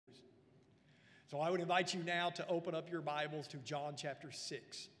So I would invite you now to open up your Bibles to John chapter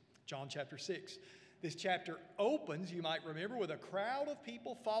 6. John chapter 6. This chapter opens, you might remember, with a crowd of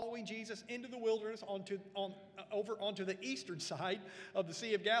people following Jesus into the wilderness over onto the eastern side of the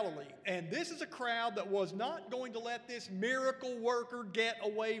Sea of Galilee. And this is a crowd that was not going to let this miracle worker get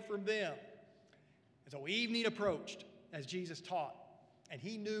away from them. And so evening approached as Jesus taught, and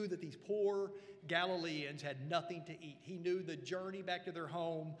he knew that these poor Galileans had nothing to eat. He knew the journey back to their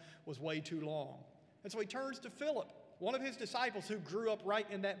home was way too long. And so he turns to Philip, one of his disciples who grew up right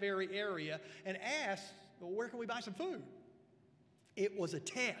in that very area, and asked, well, where can we buy some food? It was a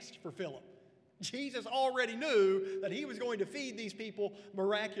test for Philip. Jesus already knew that he was going to feed these people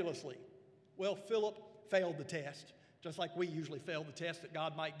miraculously. Well, Philip failed the test, just like we usually fail the test that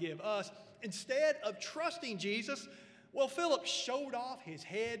God might give us. Instead of trusting Jesus, well, Philip showed off his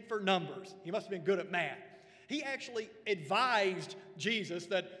head for numbers. He must have been good at math. He actually advised Jesus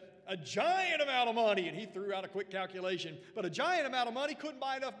that a giant amount of money, and he threw out a quick calculation, but a giant amount of money couldn't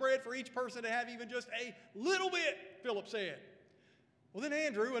buy enough bread for each person to have even just a little bit, Philip said. Well, then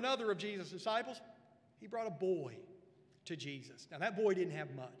Andrew, another of Jesus' disciples, he brought a boy to Jesus. Now, that boy didn't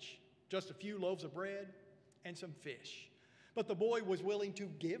have much, just a few loaves of bread and some fish. But the boy was willing to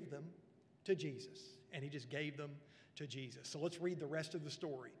give them to Jesus, and he just gave them to Jesus. So let's read the rest of the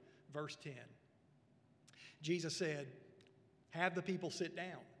story. Verse 10. Jesus said, "Have the people sit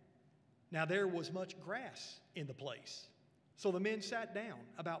down." Now there was much grass in the place. So the men sat down,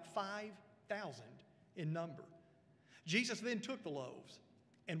 about 5,000 in number. Jesus then took the loaves,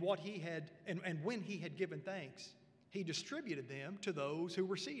 and when he had given thanks, he distributed them to those who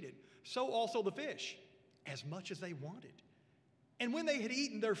were seated. So also the fish, as much as they wanted. And when they had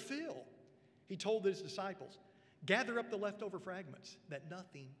eaten their fill, he told his disciples, "Gather up the leftover fragments, that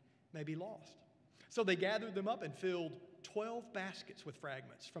nothing may be lost." So they gathered them up and filled 12 baskets with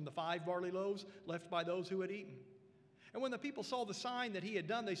fragments from the 5 barley loaves left by those who had eaten. And when the people saw the sign that he had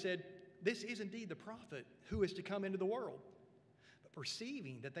done, they said, "This is indeed the prophet who is to come into the world." But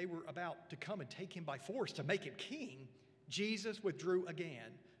perceiving that they were about to come and take him by force to make him king, Jesus withdrew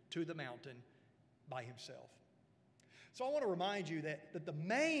again to the mountain by himself. So I want to remind you that the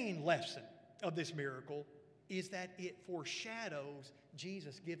main lesson of this miracle is that it foreshadows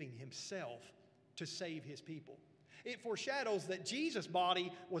Jesus giving himself to save his people. It foreshadows that Jesus' body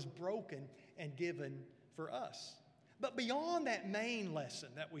was broken and given for us. But beyond that main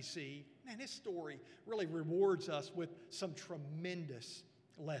lesson that we see, man, this story really rewards us with some tremendous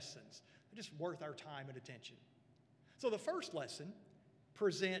lessons. They're just worth our time and attention. So the first lesson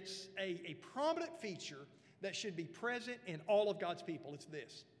presents a prominent feature that should be present in all of God's people. It's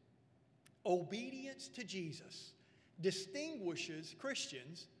this: obedience to Jesus distinguishes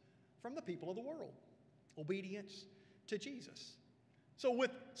Christians from the people of the world. Obedience to Jesus. So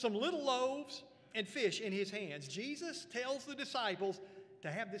with some little loaves and fish in his hands, Jesus tells the disciples to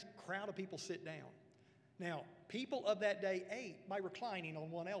have this crowd of people sit down. Now, people of that day ate by reclining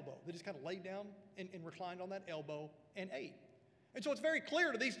on one elbow. They just kind of laid down and reclined on that elbow and ate. And so it's very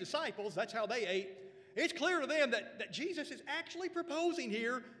clear to these disciples, that's how they ate. It's clear to them that Jesus is actually proposing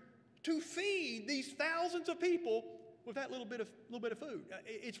here to feed these thousands of people with that little bit of food.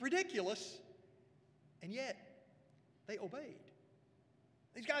 It's ridiculous, and yet they obeyed.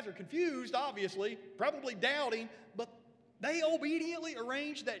 These guys are confused, obviously, probably doubting, but they obediently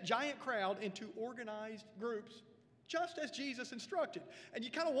arranged that giant crowd into organized groups, just as Jesus instructed. And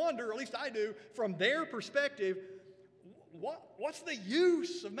you kind of wonder, or at least I do, from their perspective, what's the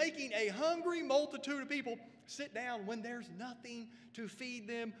use of making a hungry multitude of people sit down when there's nothing to feed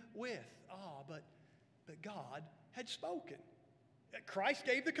them with? But God had spoken. Christ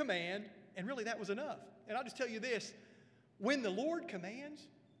gave the command, and really that was enough. And I'll just tell you this: when the Lord commands,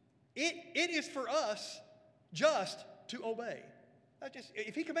 it is for us just to obey.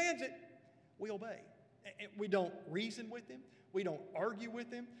 If he commands it, we obey. We don't reason with him. We don't argue with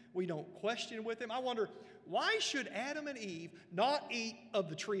him. We don't question with him. I wonder, why should Adam and Eve not eat of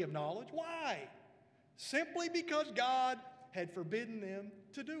the tree of knowledge? Why? Simply because God had forbidden them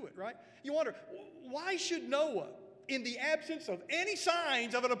to do it, right? You wonder, why should Noah, in the absence of any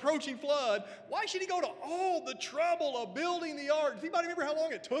signs of an approaching flood, why should he go to all the trouble of building the ark? Does anybody remember how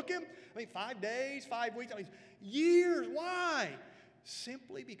long it took him? 5 days, 5 weeks, years. Why?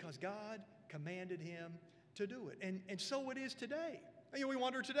 Simply because God commanded him to do it. And so it is today. We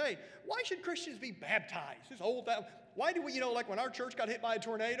wonder today, why should Christians be baptized? This old time. Why do we, like when our church got hit by a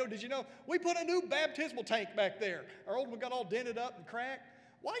tornado, did you know, we put a new baptismal tank back there. Our old one got all dented up and cracked.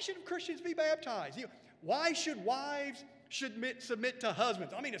 Why should Christians be baptized? Why should wives submit to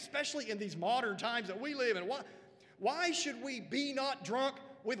husbands? Especially in these modern times that we live in. Why should we be not drunk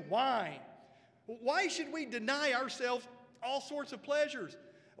with wine? Why should we deny ourselves all sorts of pleasures?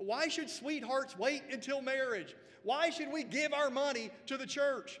 Why should sweethearts wait until marriage? Why should we give our money to the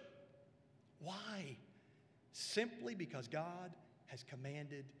church? Why? Simply because God has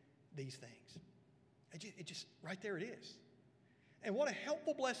commanded these things. It just right there it is. And what a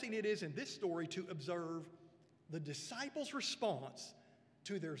helpful blessing it is in this story to observe the disciples' response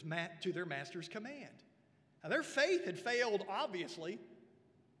to their master's command. Now, their faith had failed, obviously,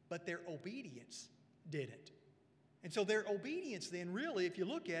 but their obedience didn't. And so their obedience then, really, if you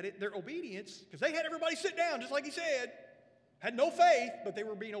look at it, their obedience, because they had everybody sit down, just like he said, had no faith, but they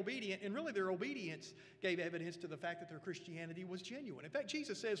were being obedient. And really, their obedience gave evidence to the fact that their Christianity was genuine. In fact,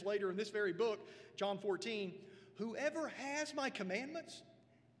 Jesus says later in this very book, John 14, whoever has my commandments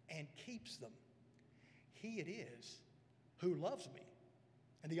and keeps them, he it is who loves me.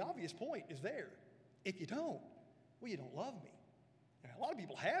 And the obvious point is there. If you don't, well, you don't love me. Now, a lot of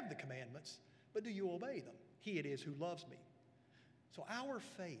people have the commandments, but do you obey them? He it is who loves me. So our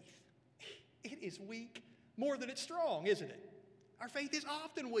faith, it is weak more than it's strong, isn't it? Our faith is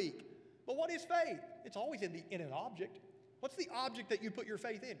often weak. But what is faith? It's always in an object. What's the object that you put your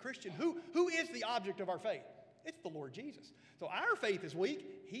faith in? Christian, who is the object of our faith? It's the Lord Jesus. So our faith is weak.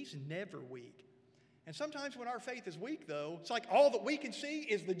 He's never weak. And sometimes when our faith is weak, though, it's like all that we can see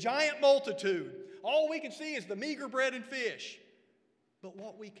is the giant multitude. All we can see is the meager bread and fish. But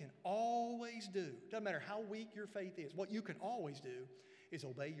what we can always do, doesn't matter how weak your faith is, what you can always do is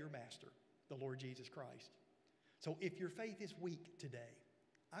obey your master, the Lord Jesus Christ. So if your faith is weak today,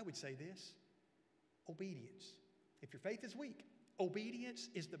 I would say this, obedience. If your faith is weak, obedience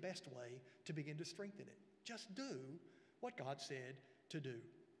is the best way to begin to strengthen it. Just do what God said to do.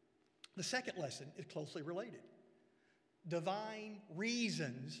 The second lesson is closely related. Divine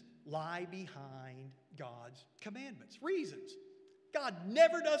reasons lie behind God's commandments. Reasons. God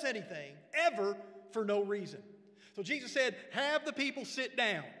never does anything, ever, for no reason. So Jesus said, have the people sit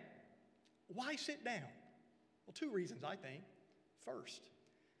down. Why sit down? Well, two reasons, I think. First,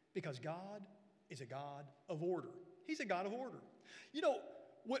 because God is a God of order. He's a God of order. You know,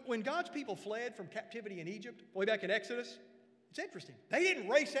 when God's people fled from captivity in Egypt, way back in Exodus, it's interesting. They didn't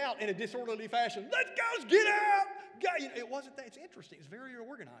race out in a disorderly fashion. Let's go, get out. It wasn't that. It's interesting. It's very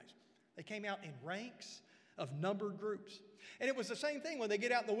organized. They came out in ranks of numbered groups. And it was the same thing when they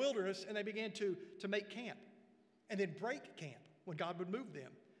get out in the wilderness and they began to make camp and then break camp when God would move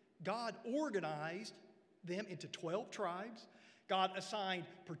them. God organized them into 12 tribes. God assigned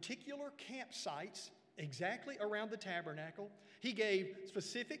particular campsites exactly around the tabernacle. He gave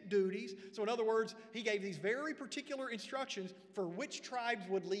specific duties. So in other words, he gave these very particular instructions for which tribes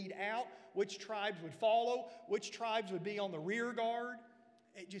would lead out, which tribes would follow, which tribes would be on the rear guard.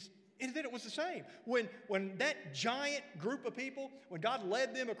 And then it was the same. When that giant group of people, when God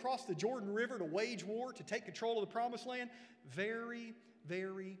led them across the Jordan River to wage war, to take control of the promised land, very,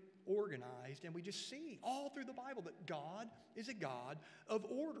 very organized. And we just see all through the Bible that God is a God of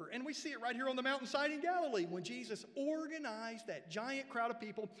order. And we see it right here on the mountainside in Galilee when Jesus organized that giant crowd of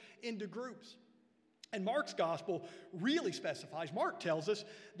people into groups. And Mark's gospel really specifies, Mark tells us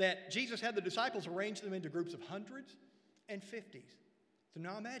that Jesus had the disciples arrange them into groups of hundreds and 50s. So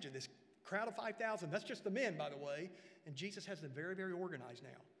now imagine this crowd of 5,000. That's just the men, by the way. And Jesus has them very, very organized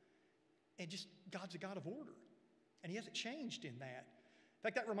now. And just God's a God of order. And he hasn't changed in that. In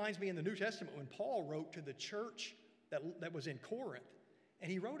fact, that reminds me in the New Testament when Paul wrote to the church that was in Corinth.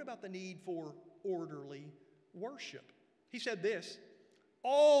 And he wrote about the need for orderly worship. He said this,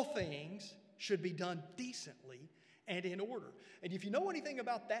 all things should be done decently and in order. And if you know anything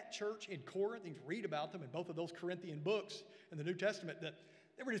about that church in Corinth, you can read about them in both of those Corinthian books in the New Testament, that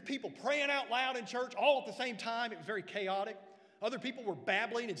there were just people praying out loud in church all at the same time. It was very chaotic. Other people were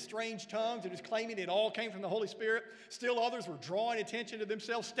babbling in strange tongues and just claiming it all came from the Holy Spirit. Still others were drawing attention to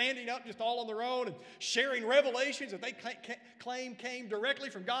themselves, standing up just all on their own and sharing revelations that they claim came directly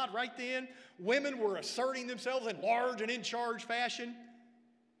from God right then. Women were asserting themselves in large and in-charge fashion.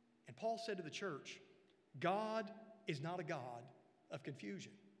 And Paul said to the church, God is not a God of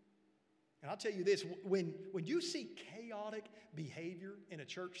confusion. And I'll tell you this, when you see chaotic behavior in a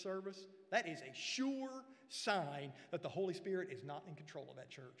church service, that is a sure sign that the Holy Spirit is not in control of that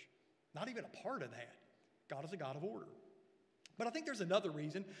church. Not even a part of that. God is a God of order. But I think there's another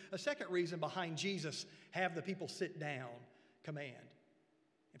reason, a second reason behind Jesus' have the people sit down command.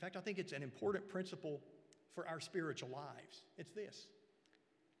 In fact, I think it's an important principle for our spiritual lives. It's this.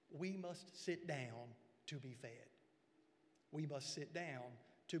 We must sit down to be fed. We must sit down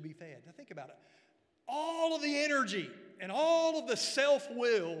to be fed. Now think about it. All of the energy and all of the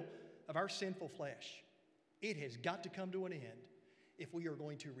self-will of our sinful flesh, it has got to come to an end if we are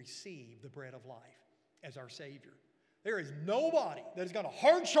going to receive the bread of life as our Savior. There is nobody that is going to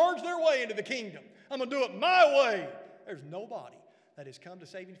hard charge their way into the kingdom. I'm going to do it my way. There's nobody that has come to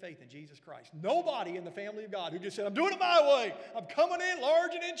saving faith in Jesus Christ. Nobody in the family of God who just said, I'm doing it my way. I'm coming in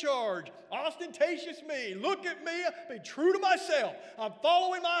large and in charge. Ostentatious me. Look at me. Be true to myself. I'm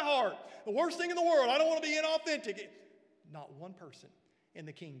following my heart. The worst thing in the world. I don't want to be inauthentic. Not one person in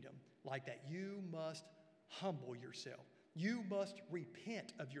the kingdom like that. You must humble yourself. You must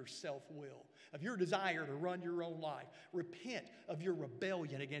repent of your self-will, of your desire to run your own life. Repent of your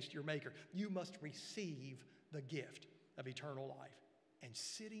rebellion against your Maker. You must receive the gift of eternal life. And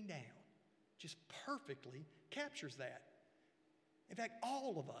sitting down just perfectly captures that. In fact,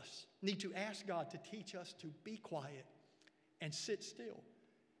 all of us need to ask God to teach us to be quiet and sit still.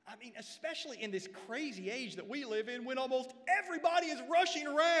 I mean, especially in this crazy age that we live in when almost everybody is rushing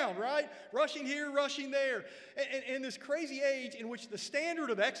around, right? Rushing here, rushing there. And in this crazy age in which the standard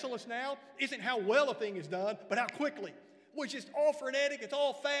of excellence now isn't how well a thing is done, but how quickly. Which is all frenetic, it's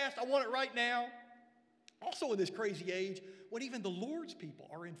all fast, I want it right now. Also in this crazy age, when even the Lord's people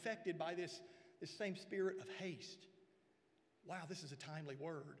are infected by this same spirit of haste. Wow, this is a timely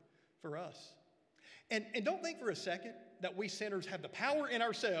word for us. And don't think for a second that we sinners have the power in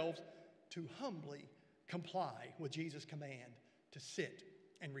ourselves to humbly comply with Jesus' command to sit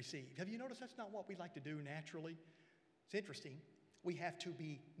and receive. Have you noticed that's not what we like to do naturally? It's interesting. We have to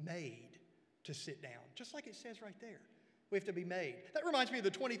be made to sit down, just like it says right there. We have to be made. That reminds me of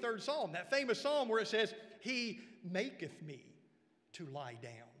the 23rd Psalm, that famous psalm where it says, He maketh me to lie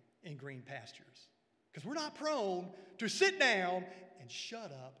down in green pastures. Because we're not prone to sit down and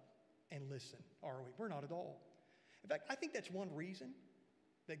shut up and listen, are we? We're not at all. In fact, I think that's one reason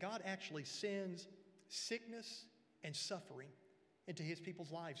that God actually sends sickness and suffering into His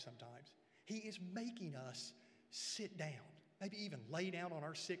people's lives sometimes. He is making us sit down, maybe even lay down on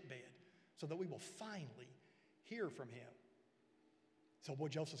our sick bed so that we will finally hear from Him. So, boy,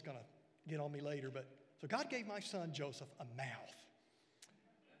 Joseph's going to get on me later, but so God gave my son Joseph a mouth.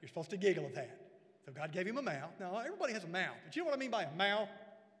 You're supposed to giggle at that. So God gave him a mouth. Now, everybody has a mouth, but you know what I mean by a mouth?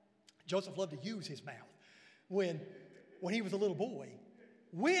 Joseph loved to use his mouth when he was a little boy.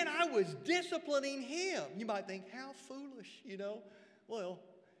 When I was disciplining him, you might think, how foolish, you know? Well,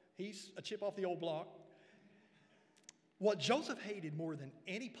 he's a chip off the old block. What Joseph hated more than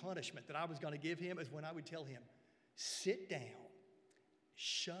any punishment that I was going to give him is when I would tell him, sit down,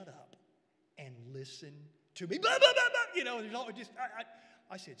 shut up, and listen to me. Blah, blah, blah, blah. You know,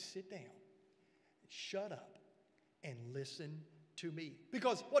 I said, sit down, shut up, and listen to me.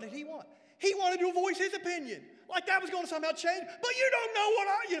 Because what did he want? He wanted to voice his opinion. Like that was going to somehow change. But you don't know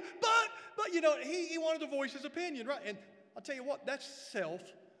what he wanted to voice his opinion, right? And I'll tell you what, that's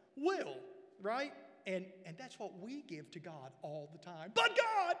self-will, right? And that's what we give to God all the time. But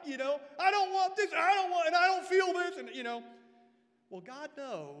God, I don't want this, and I don't feel this, and Well, God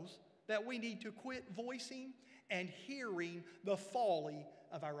knows that we need to quit voicing and hearing the folly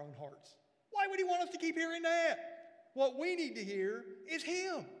of our own hearts. Why would He want us to keep hearing that? What we need to hear is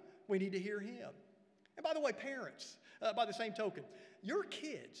Him. We need to hear Him. And by the way, parents, by the same token, your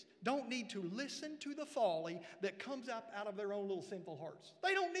kids don't need to listen to the folly that comes up out of their own little sinful hearts.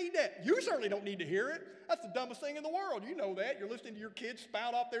 They don't need that. You certainly don't need to hear it. That's the dumbest thing in the world. You know that. You're listening to your kids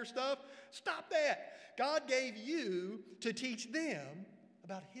spout off their stuff. Stop that. God gave you to teach them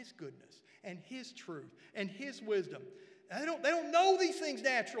about His goodness and His truth and His wisdom. They don't know these things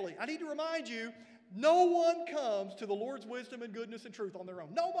naturally. I need to remind you, no one comes to the Lord's wisdom and goodness and truth on their own.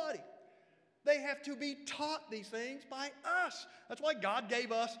 Nobody. They have to be taught these things by us. That's why God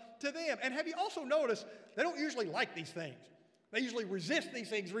gave us to them. And have you also noticed, they don't usually like these things. They usually resist these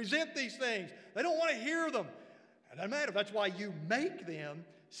things, resent these things. They don't want to hear them. It doesn't matter. That's why you make them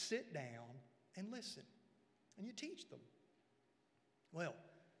sit down and listen. And you teach them. Well,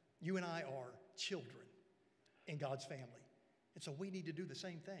 you and I are children in God's family. And so we need to do the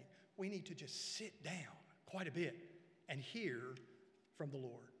same thing. We need to just sit down quite a bit and hear from the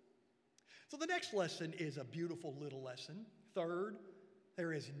Lord. So the next lesson is a beautiful little lesson. Third,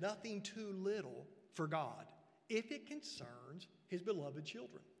 there is nothing too little for God if it concerns His beloved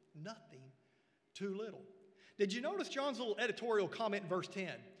children. Nothing too little. Did you notice John's little editorial comment in verse 10?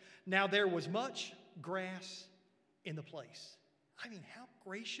 Now there was much grass in the place. I mean, how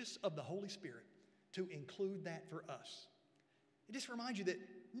gracious of the Holy Spirit to include that for us. It just reminds you that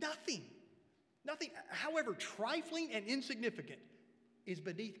nothing, however trifling and insignificant, is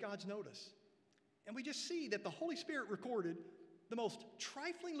beneath God's notice. And we just see that the Holy Spirit recorded the most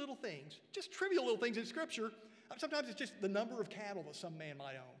trifling little things, just trivial little things in Scripture. Sometimes it's just the number of cattle that some man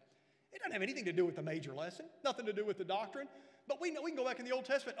might own. It doesn't have anything to do with the major lesson, nothing to do with the doctrine, But we know, we can go back in the Old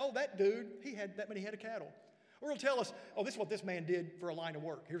Testament. Oh, that dude, he had that many head of cattle. Or it'll tell us, oh, this is what this man did for a line of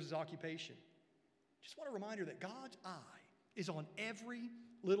work. Here's his occupation. Just want a reminder that God's eye is on every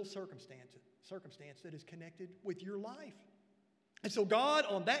little circumstance that is connected with your life. And so God,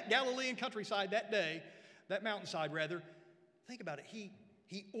 on that Galilean countryside that day, that mountainside rather, think about it. He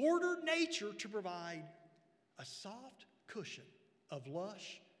ordered nature to provide a soft cushion of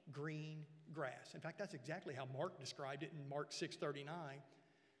lush green grass. In fact, that's exactly how Mark described it in Mark 6:39.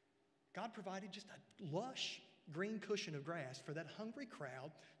 God provided just a lush green cushion of grass for that hungry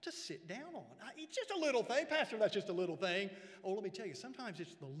crowd to sit down on. It's just a little thing. Pastor, that's just a little thing. Oh, let me tell you, sometimes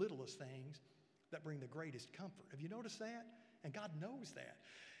it's the littlest things that bring the greatest comfort. Have you noticed that? And God knows that.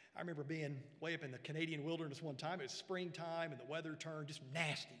 I remember being way up in the Canadian wilderness one time. It was springtime and the weather turned just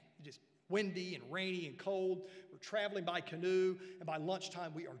nasty, just windy and rainy and cold. We're traveling by canoe, and by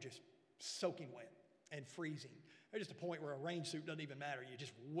lunchtime we are just soaking wet and freezing. There's just a point where a rain suit doesn't even matter. You're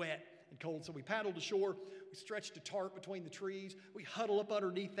just wet and cold. So we paddled ashore. We stretched a tarp between the trees. We huddled up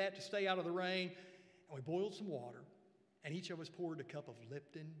underneath that to stay out of the rain. And we boiled some water. And each of us poured a cup of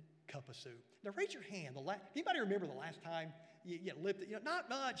Lipton cup of soup. Now raise your hand. Anybody remember the last time you Lipton? Not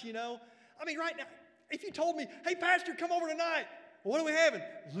much, I mean, right now, if you told me, hey, Pastor, come over tonight. What are we having?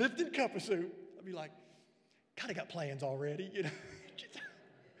 Lipton cup of soup. I'd be like, kind of got plans already,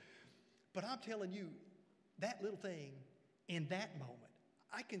 But I'm telling you, that little thing in that moment,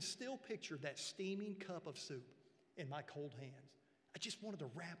 I can still picture that steaming cup of soup in my cold hands. I just wanted to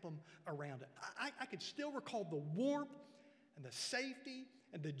wrap them around it. I could still recall the warmth and the safety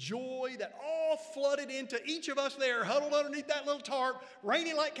and the joy that all flooded into each of us there, huddled underneath that little tarp,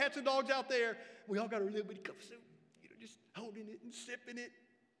 raining like cats and dogs out there. We all got our little bitty cup of soup, just holding it and sipping it.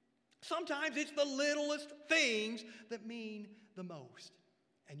 Sometimes it's the littlest things that mean the most.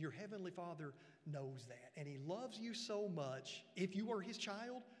 And your Heavenly Father knows that. And He loves you so much. If you are His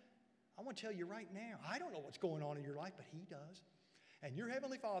child, I want to tell you right now, I don't know what's going on in your life, but He does. And your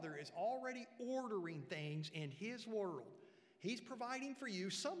Heavenly Father is already ordering things in His world. He's providing for you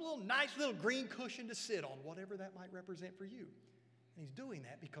some nice little green cushion to sit on, whatever that might represent for you. And He's doing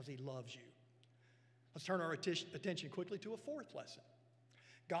that because He loves you. Let's turn our attention quickly to a fourth lesson.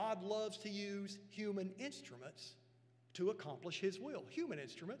 God loves to use human instruments to accomplish His will. Human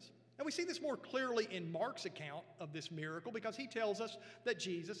instruments. And we see this more clearly in Mark's account of this miracle because he tells us that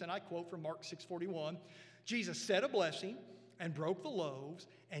Jesus, and I quote from Mark 6:41, Jesus said a blessing and broke the loaves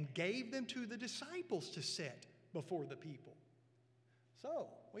and gave them to the disciples to set before the people. So,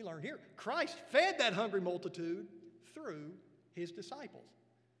 we learn here, Christ fed that hungry multitude through His disciples.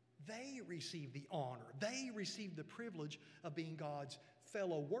 They received the honor. They received the privilege of being God's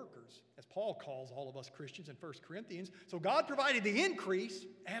fellow workers, as Paul calls all of us Christians in 1 Corinthians. So God provided the increase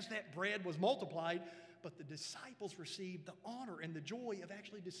as that bread was multiplied, but the disciples received the honor and the joy of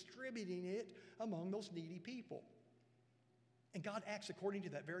actually distributing it among those needy people. And God acts according to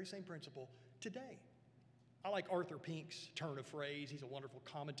that very same principle today. I like Arthur Pink's turn of phrase. He's a wonderful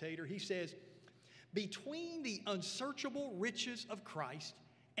commentator. He says, between the unsearchable riches of Christ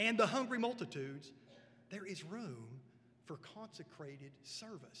and the hungry multitudes, there is room for consecrated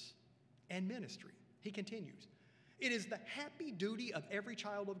service and ministry. He continues, it is the happy duty of every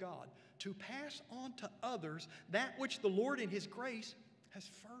child of God to pass on to others that which the Lord in His grace has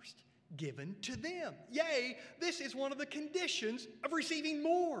first given to them. Yea, this is one of the conditions of receiving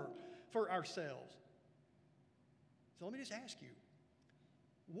more for ourselves. So let me just ask you,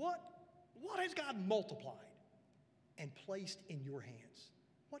 what has God multiplied and placed in your hands?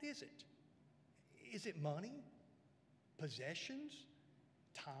 What is it? Is it money, possessions,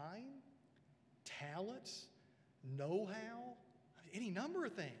 time, talents, know-how, any number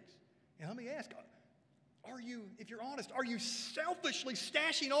of things? And let me ask, are you, if you're honest, are you selfishly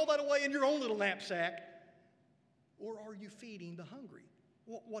stashing all that away in your own little knapsack? Or are you feeding the hungry?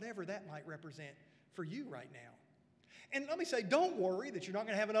 Whatever that might represent for you right now. And let me say, don't worry that you're not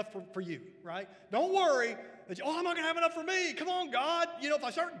going to have enough for you, right? Don't worry that, I'm not going to have enough for me. Come on, God. If I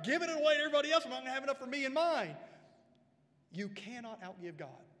start giving it away to everybody else, I'm not going to have enough for me and mine. You cannot outgive God.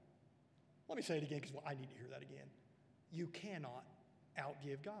 Let me say it again because I need to hear that again. You cannot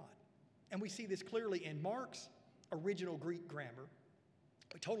outgive God. And we see this clearly in Mark's original Greek grammar.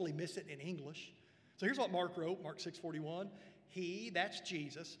 We totally miss it in English. So here's what Mark wrote, Mark 6:41. He, that's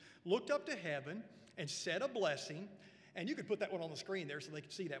Jesus, looked up to heaven and said a blessing. And you could put that one on the screen there so they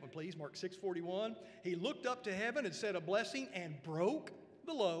could see that one, please. Mark 6:41. He looked up to heaven and said a blessing and broke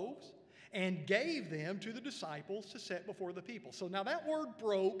the loaves and gave them to the disciples to set before the people. So now that word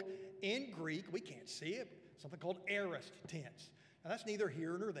broke in Greek, we can't see it, something called aorist tense. Now that's neither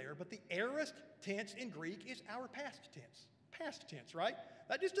here nor there, but the aorist tense in Greek is our past tense. Past tense, right?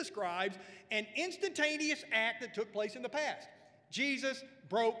 That just describes an instantaneous act that took place in the past. Jesus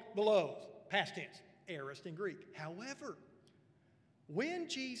broke the loaves. Past tense, aorist in Greek. However, when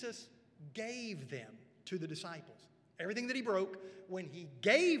Jesus gave them to the disciples, everything that he broke, when he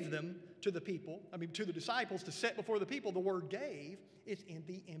gave them to the people, to the disciples to set before the people, the word gave is in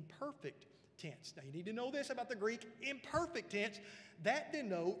the imperfect tense. Now you need to know this about the Greek imperfect tense. That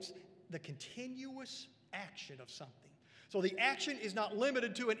denotes the continuous action of something. So the action is not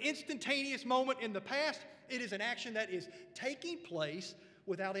limited to an instantaneous moment in the past. It is an action that is taking place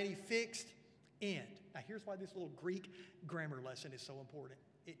without any fixed end. Now here's why this little Greek grammar lesson is so important.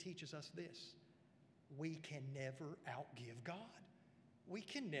 It teaches us this. We can never outgive God. We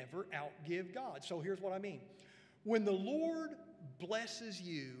can never outgive God. So here's what I mean. When the Lord blesses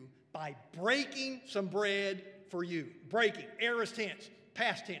you by breaking some bread for you, breaking, aorist tense,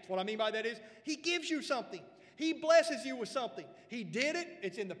 past tense. What I mean by that is he gives you something. He blesses you with something. He did it.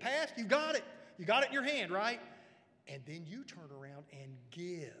 It's in the past. You got it. You got it in your hand, right? And then you turn around and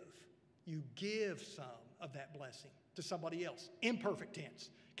give. You give some of that blessing to somebody else. Imperfect tense.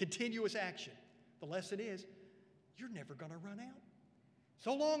 Continuous action. The lesson is you're never going to run out.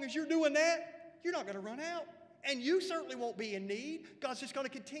 So long as you're doing that, you're not going to run out. And you certainly won't be in need. God's just going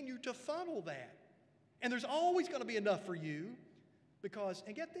to continue to funnel that. And there's always going to be enough for you because,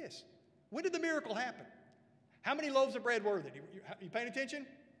 and get this, when did the miracle happen? How many loaves of bread were there? You paying attention?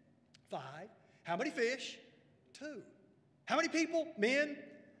 5. How many fish? 2. How many people? Men?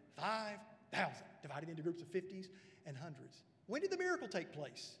 5,000. Divided into groups of 50s and hundreds. When did the miracle take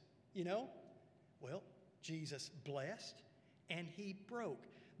place? You know? Well, Jesus blessed and he broke.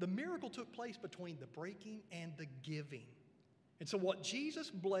 The miracle took place between the breaking and the giving. And so what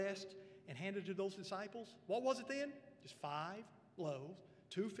Jesus blessed and handed to those disciples, what was it then? Just 5 loaves,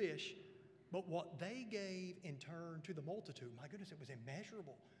 2 fish. But what they gave in turn to the multitude, my goodness, it was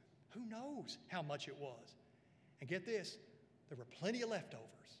immeasurable. Who knows how much it was? And get this, there were plenty of leftovers.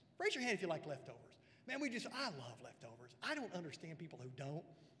 Raise your hand if you like leftovers. Man, I love leftovers. I don't understand people who don't.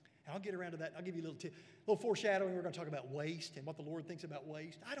 And I'll get around to that. I'll give you a little foreshadowing. We're going to talk about waste and what the Lord thinks about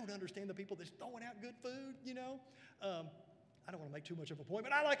waste. I don't understand the people that's throwing out good food, you know. I don't want to make too much of a point,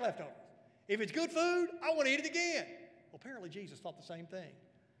 but I like leftovers. If it's good food, I want to eat it again. Well, apparently Jesus thought the same thing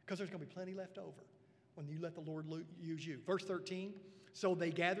because there's going to be plenty left over when you let the Lord use you. Verse 13, so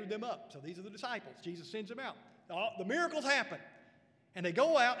they gathered them up. So these are the disciples. Jesus sends them out. The miracles happen. And they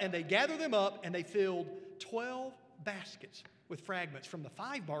go out and they gather them up and they filled 12 baskets with fragments from the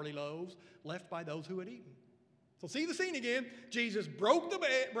 5 barley loaves left by those who had eaten. So see the scene again. Jesus broke the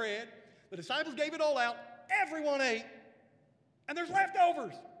bread. The disciples gave it all out. Everyone ate. And there's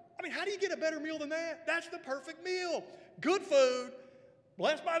leftovers. How do you get a better meal than that? That's the perfect meal. Good food,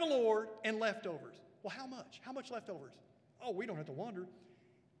 blessed by the Lord, and leftovers. Well, how much? How much leftovers? Oh, we don't have to wonder.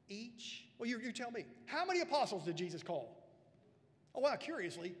 Well, you tell me. How many apostles did Jesus call? Oh, wow,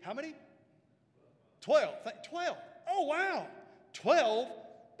 curiously, how many? 12. 12. Oh, wow. 12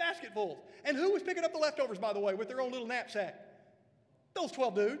 basketfuls. And who was picking up the leftovers, by the way, with their own little knapsack? Those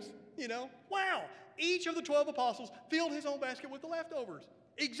 12 dudes, you know. Wow. Each of the 12 apostles filled his own basket with the leftovers.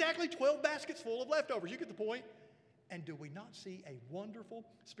 Exactly 12 baskets full of leftovers. You get the point. And do we not see a wonderful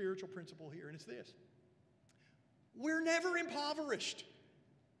spiritual principle here? And it's this. We're never impoverished,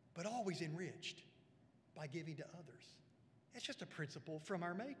 but always enriched by giving to others. It's just a principle from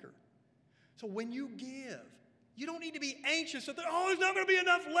our Maker. So when you give, you don't need to be anxious that, there's not going to be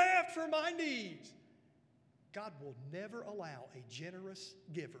enough left for my needs. God will never allow a generous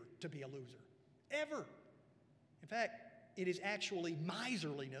giver to be a loser. Ever. In fact, it is actually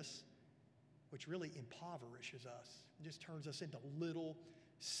miserliness which really impoverishes us. It just turns us into little,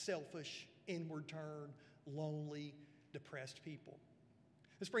 selfish, inward-turned, lonely, depressed people.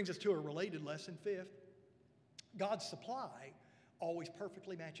 This brings us to a related lesson, 5th. God's supply always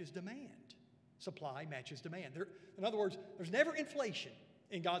perfectly matches demand. Supply matches demand. In other words, there's never inflation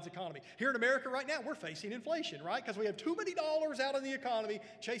in God's economy. Here in America right now, we're facing inflation, right? Because we have too many dollars out in the economy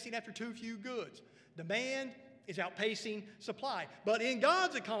chasing after too few goods. Demand is outpacing supply. But in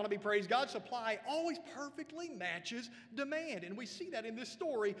God's economy, praise God, supply always perfectly matches demand. And we see that in this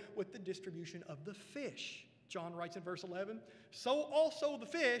story with the distribution of the fish. John writes in verse 11, so also the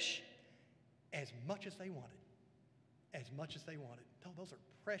fish, as much as they wanted. As much as they wanted. Oh, those are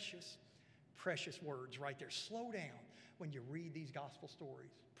precious, precious words right there. Slow down when you read these gospel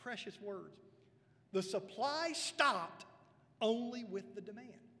stories. Precious words. The supply stopped only with the demand.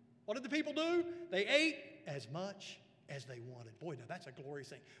 What did the people do? They ate as much as they wanted. Boy, now that's a glorious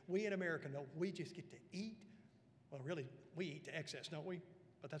thing. We in America know we just get to eat. Well, really, we eat to excess, don't we?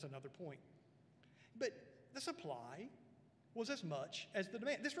 But that's another point. But the supply was as much as the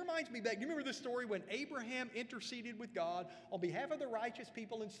demand. This reminds me back, you remember this story when Abraham interceded with God on behalf of the righteous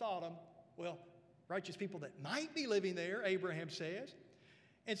people in Sodom? Well, righteous people that might be living there, Abraham says.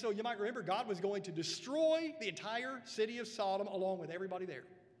 And so you might remember God was going to destroy the entire city of Sodom along with everybody there.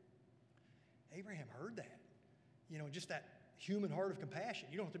 Abraham heard that. You know, just that human heart of compassion.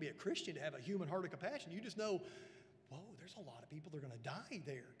 You don't have to be a Christian to have a human heart of compassion. You just know, whoa, there's a lot of people that are going to die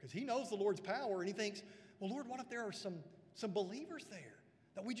there. Because he knows the Lord's power, and he thinks, well, Lord, what if there are some believers there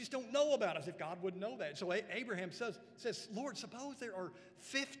that we just don't know about, as if God wouldn't know that. So Abraham says, Lord, suppose there are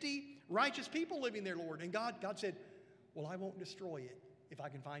 50 righteous people living there, Lord. And God said, well, I won't destroy it if I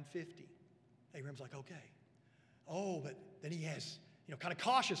can find 50. Abraham's like, okay. Oh, but then he has, kind of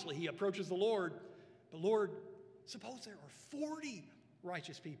cautiously, he approaches the Lord. But Lord, suppose there are 40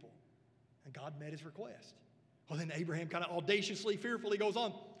 righteous people. And God met his request. Well, then Abraham kind of audaciously, fearfully goes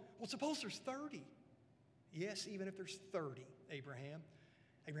on, well, suppose there's 30. Yes, even if there's 30, Abraham.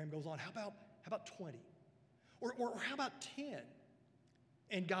 Abraham goes on, how about 20? Or how about 10?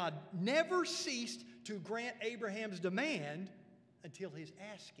 And God never ceased to grant Abraham's demand until his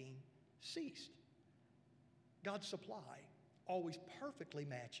asking ceased. God's supply always perfectly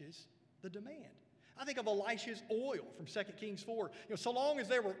matches the demand. I think of Elisha's oil from 2 Kings 4. So long as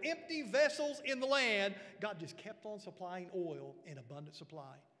there were empty vessels in the land, God just kept on supplying oil in abundant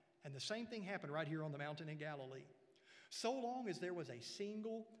supply. And the same thing happened right here on the mountain in Galilee. So long as there was a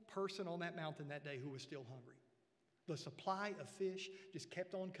single person on that mountain that day who was still hungry, the supply of fish just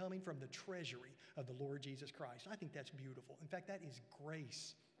kept on coming from the treasury of the Lord Jesus Christ. I think that's beautiful. In fact, that is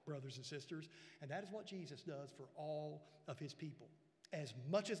grace, brothers and sisters. And that is what Jesus does for all of his people. As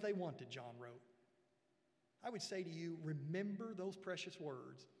much as they wanted, John wrote. I would say to you, remember those precious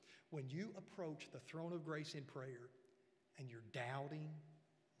words when you approach the throne of grace in prayer and you're doubting,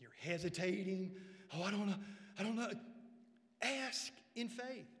 you're hesitating. Oh, I don't know. Ask in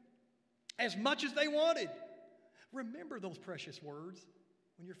faith. As much as they wanted. Remember those precious words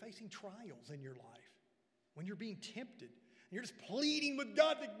when you're facing trials in your life, when you're being tempted, and you're just pleading with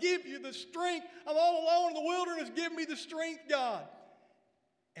God to give you the strength. I'm all alone in the wilderness. Give me the strength, God.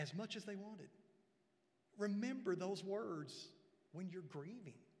 As much as they wanted. Remember those words when you're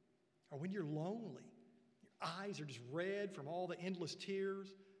grieving or when you're lonely. Your eyes are just red from all the endless tears.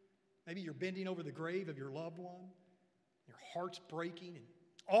 Maybe you're bending over the grave of your loved one. Your heart's breaking and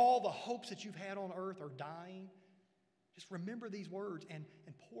all the hopes that you've had on earth are dying. Just remember these words and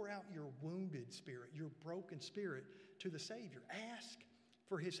pour out your wounded spirit, your broken spirit to the Savior. Ask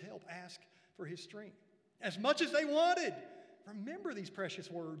for his help. Ask for his strength. As much as they wanted. Remember these precious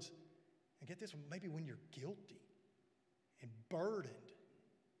words. And get this one, maybe when you're guilty and burdened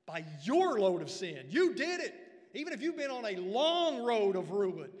by your load of sin. You did it. Even if you've been on a long road of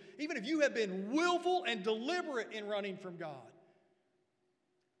ruin. Even if you have been willful and deliberate in running from God.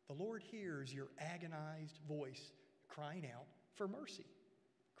 The Lord hears your agonized voice crying out for mercy.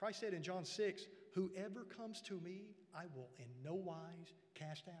 Christ said in John 6, whoever comes to me, I will in no wise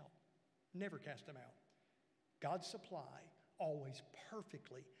cast out. Never cast them out. God's supply always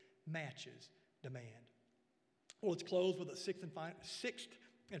perfectly matches demand. Well, let's close with a sixth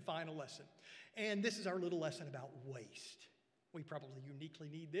and final lesson. And this is our little lesson about waste. We probably uniquely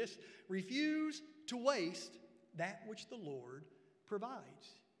need this. Refuse to waste that which the Lord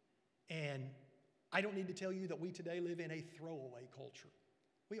provides. And I don't need to tell you that we today live in a throwaway culture.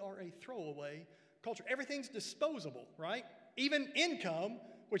 We are a throwaway culture. Everything's disposable, right? Even income,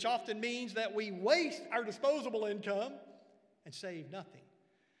 which often means that we waste our disposable income and save nothing.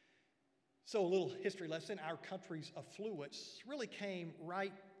 So a little history lesson. Our country's affluence really came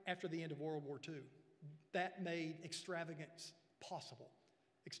right after the end of World War II. That made extravagance possible.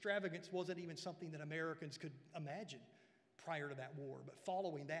 Extravagance wasn't even something that Americans could imagine prior to that war. But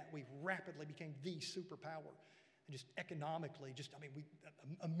following that, we rapidly became the superpower. And just economically,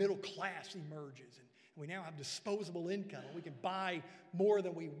 a middle class emerges. And we now have disposable income. We can buy more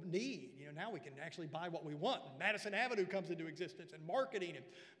than we need. Now we can actually buy what we want. And Madison Avenue comes into existence, and marketing, and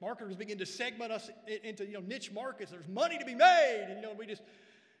marketers begin to segment us into niche markets. There's money to be made, and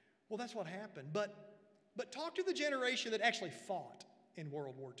well, that's what happened. But talk to the generation that actually fought in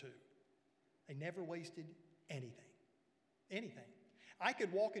World War II. They never wasted anything. Anything. I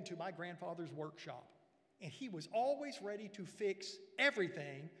could walk into my grandfather's workshop, and he was always ready to fix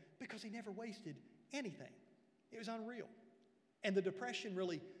everything because he never wasted anything. It was unreal. And the Depression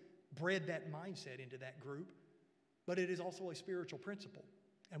really bred that mindset into that group, but it is also a spiritual principle.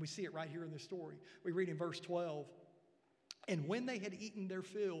 And we see it right here in this story. We read in verse 12, and when they had eaten their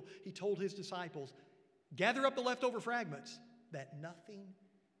fill, he told his disciples, gather up the leftover fragments that nothing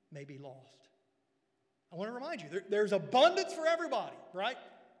may be lost. I want to remind you, there's abundance for everybody, right?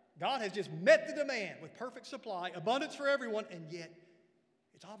 God has just met the demand with perfect supply, abundance for everyone, and yet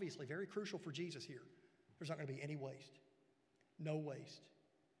it's obviously very crucial for Jesus here. There's not going to be any waste. No waste.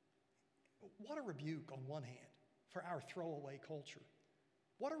 What a rebuke on one hand for our throwaway culture.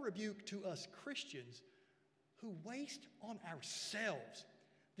 What a rebuke to us Christians who waste on ourselves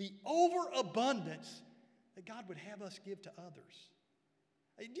the overabundance that God would have us give to others.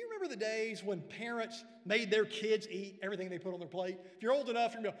 Do you remember the days when parents made their kids eat everything they put on their plate? If you're old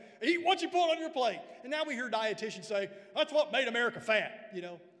enough, you're going to eat what you put on your plate. And now we hear dietitians say, that's what made America fat, you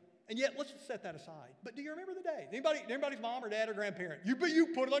know. And yet, let's just set that aside. But do you remember the day? Anybody's mom or dad or grandparent, you put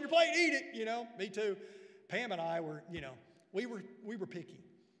it on your plate and eat it, you know. Me too. Pam and I were, you know, we were picky.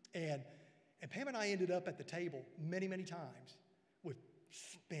 And Pam and I ended up at the table many, many times with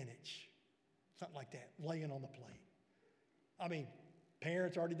spinach, something like that, laying on the plate. I mean,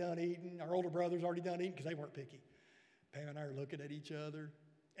 parents already done eating. Our older brothers already done eating because they weren't picky. Pam and I are looking at each other.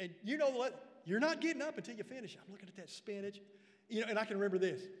 And you know what? You're not getting up until you finish. I'm looking at that spinach. You know, and I can remember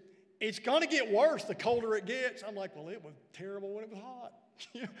this. It's going to get worse the colder it gets. I'm like, well, it was terrible when it was hot.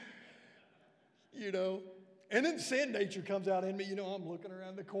 You know. And then sin nature comes out in me. You know, I'm looking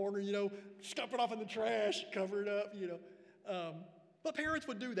around the corner, you know, stuff it off in the trash, cover it up, you know. But parents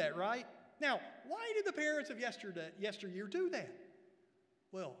would do that, right? Now, why did the parents of yesteryear do that?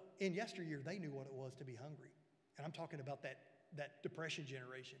 Well, in yesteryear, they knew what it was to be hungry. And I'm talking about that Depression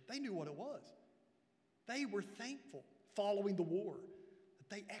generation. They knew what it was. They were thankful following the war that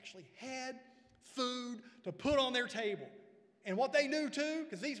they actually had food to put on their table. And what they knew too,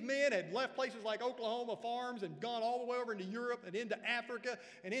 because these men had left places like Oklahoma farms and gone all the way over into Europe and into Africa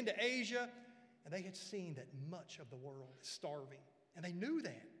and into Asia, and they had seen that much of the world is starving. And they knew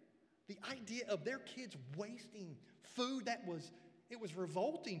that. The idea of their kids wasting food, it was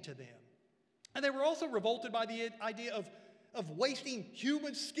revolting to them. And they were also revolted by the idea of wasting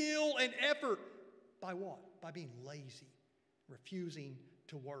human skill and effort. By what? By being lazy, refusing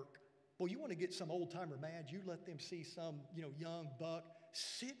to work. Well, you want to get some old-timer mad, you let them see some, you know, young buck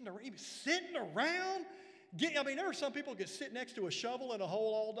sitting around. There are some people who could sit next to a shovel in a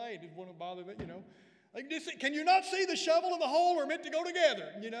hole all day and didn't want to bother them, you know. Like, can you not see the shovel and the hole are meant to go together,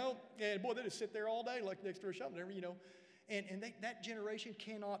 you know? And boy, they just sit there all day like next to a shovel, you know. And that generation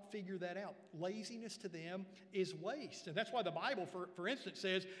cannot figure that out. Laziness to them is waste. And that's why the Bible, for instance,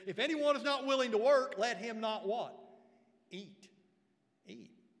 says, if anyone is not willing to work, let him not what? Eat.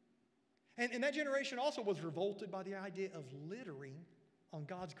 And that generation also was revolted by the idea of littering on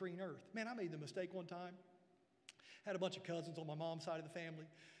God's green earth. Man, I made the mistake one time. Had a bunch of cousins on my mom's side of the family.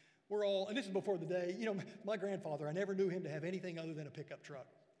 We're all, and this is before the day, you know, my grandfather, I never knew him to have anything other than a pickup truck.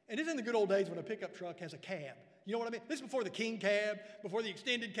 And this is in the good old days when a pickup truck has a cab. You know what I mean? This is before the king cab, before the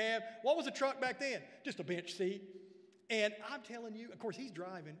extended cab. What was a truck back then? Just a bench seat. And I'm telling you, of course, he's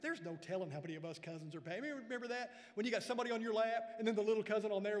driving. There's no telling how many of us cousins are paying. Remember that? When you got somebody on your lap and then the little cousin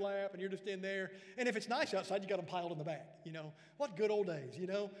on their lap and you're just in there. And if it's nice outside, you got them piled in the back, you know. What good old days, you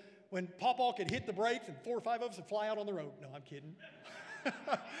know, when Pawpaw could hit the brakes and 4 or 5 of us would fly out on the road. No, I'm kidding.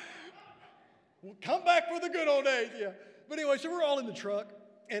 We'll come back for the good old days, yeah. But anyway, so we're all in the truck,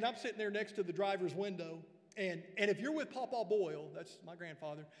 and I'm sitting there next to the driver's window. And if you're with Pawpaw Boyle, that's my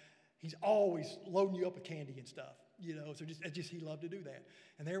grandfather, he's always loading you up with candy and stuff. You know, so just he loved to do that.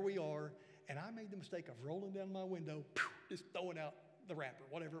 And there we are, and I made the mistake of rolling down my window, just throwing out the wrapper,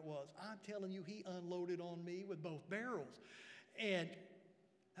 whatever it was. I'm telling you, he unloaded on me with both barrels. And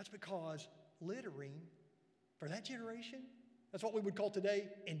that's because littering, for that generation, that's what we would call today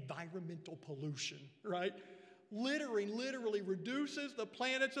environmental pollution, right? Littering literally reduces the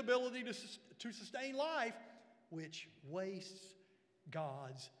planet's ability to sustain life, which wastes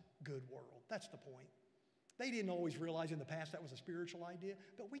God's good world. That's the point. They didn't always realize in the past that was a spiritual idea,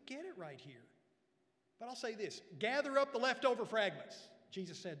 but we get it right here. But I'll say this, gather up the leftover fragments.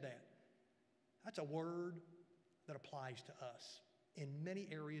 Jesus said that. That's a word that applies to us in many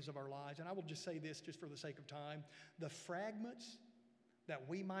areas of our lives. And I will just say this just for the sake of time. The fragments that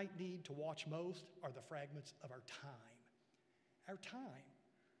we might need to watch most are the fragments of our time. Our time.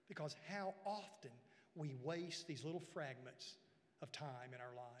 Because how often we waste these little fragments of time in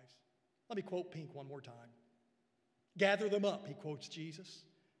our lives. Let me quote Pink one more time. Gather them up, he quotes Jesus.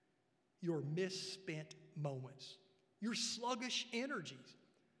 Your misspent moments, your sluggish energies,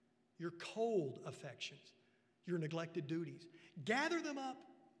 your cold affections, your neglected duties. Gather them up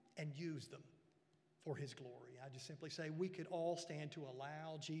and use them for his glory. I just simply say we could all stand to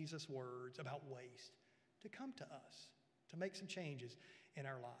allow Jesus' words about waste to come to us, to make some changes in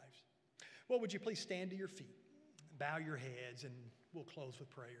our lives. Well, would you please stand to your feet, bow your heads, and we'll close with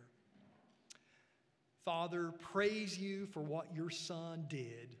prayer. Father, praise you for what your Son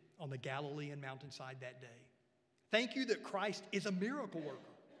did on the Galilean mountainside that day. Thank you that Christ is a miracle worker.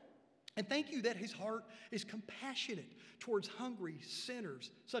 And thank you that his heart is compassionate towards hungry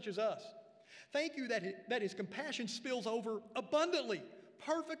sinners such as us. Thank you that his compassion spills over abundantly,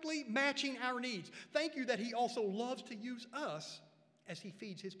 perfectly matching our needs. Thank you that he also loves to use us as he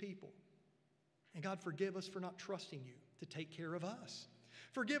feeds his people. And God, forgive us for not trusting you to take care of us.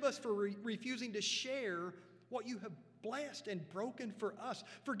 Forgive us for refusing to share what you have blessed and broken for us.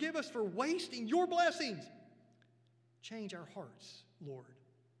 Forgive us for wasting your blessings. Change our hearts, Lord.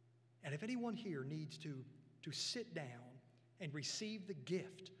 And if anyone here needs to sit down and receive the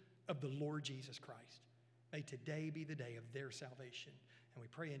gift of the Lord Jesus Christ, may today be the day of their salvation. And we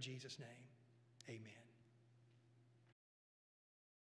pray in Jesus' name, amen.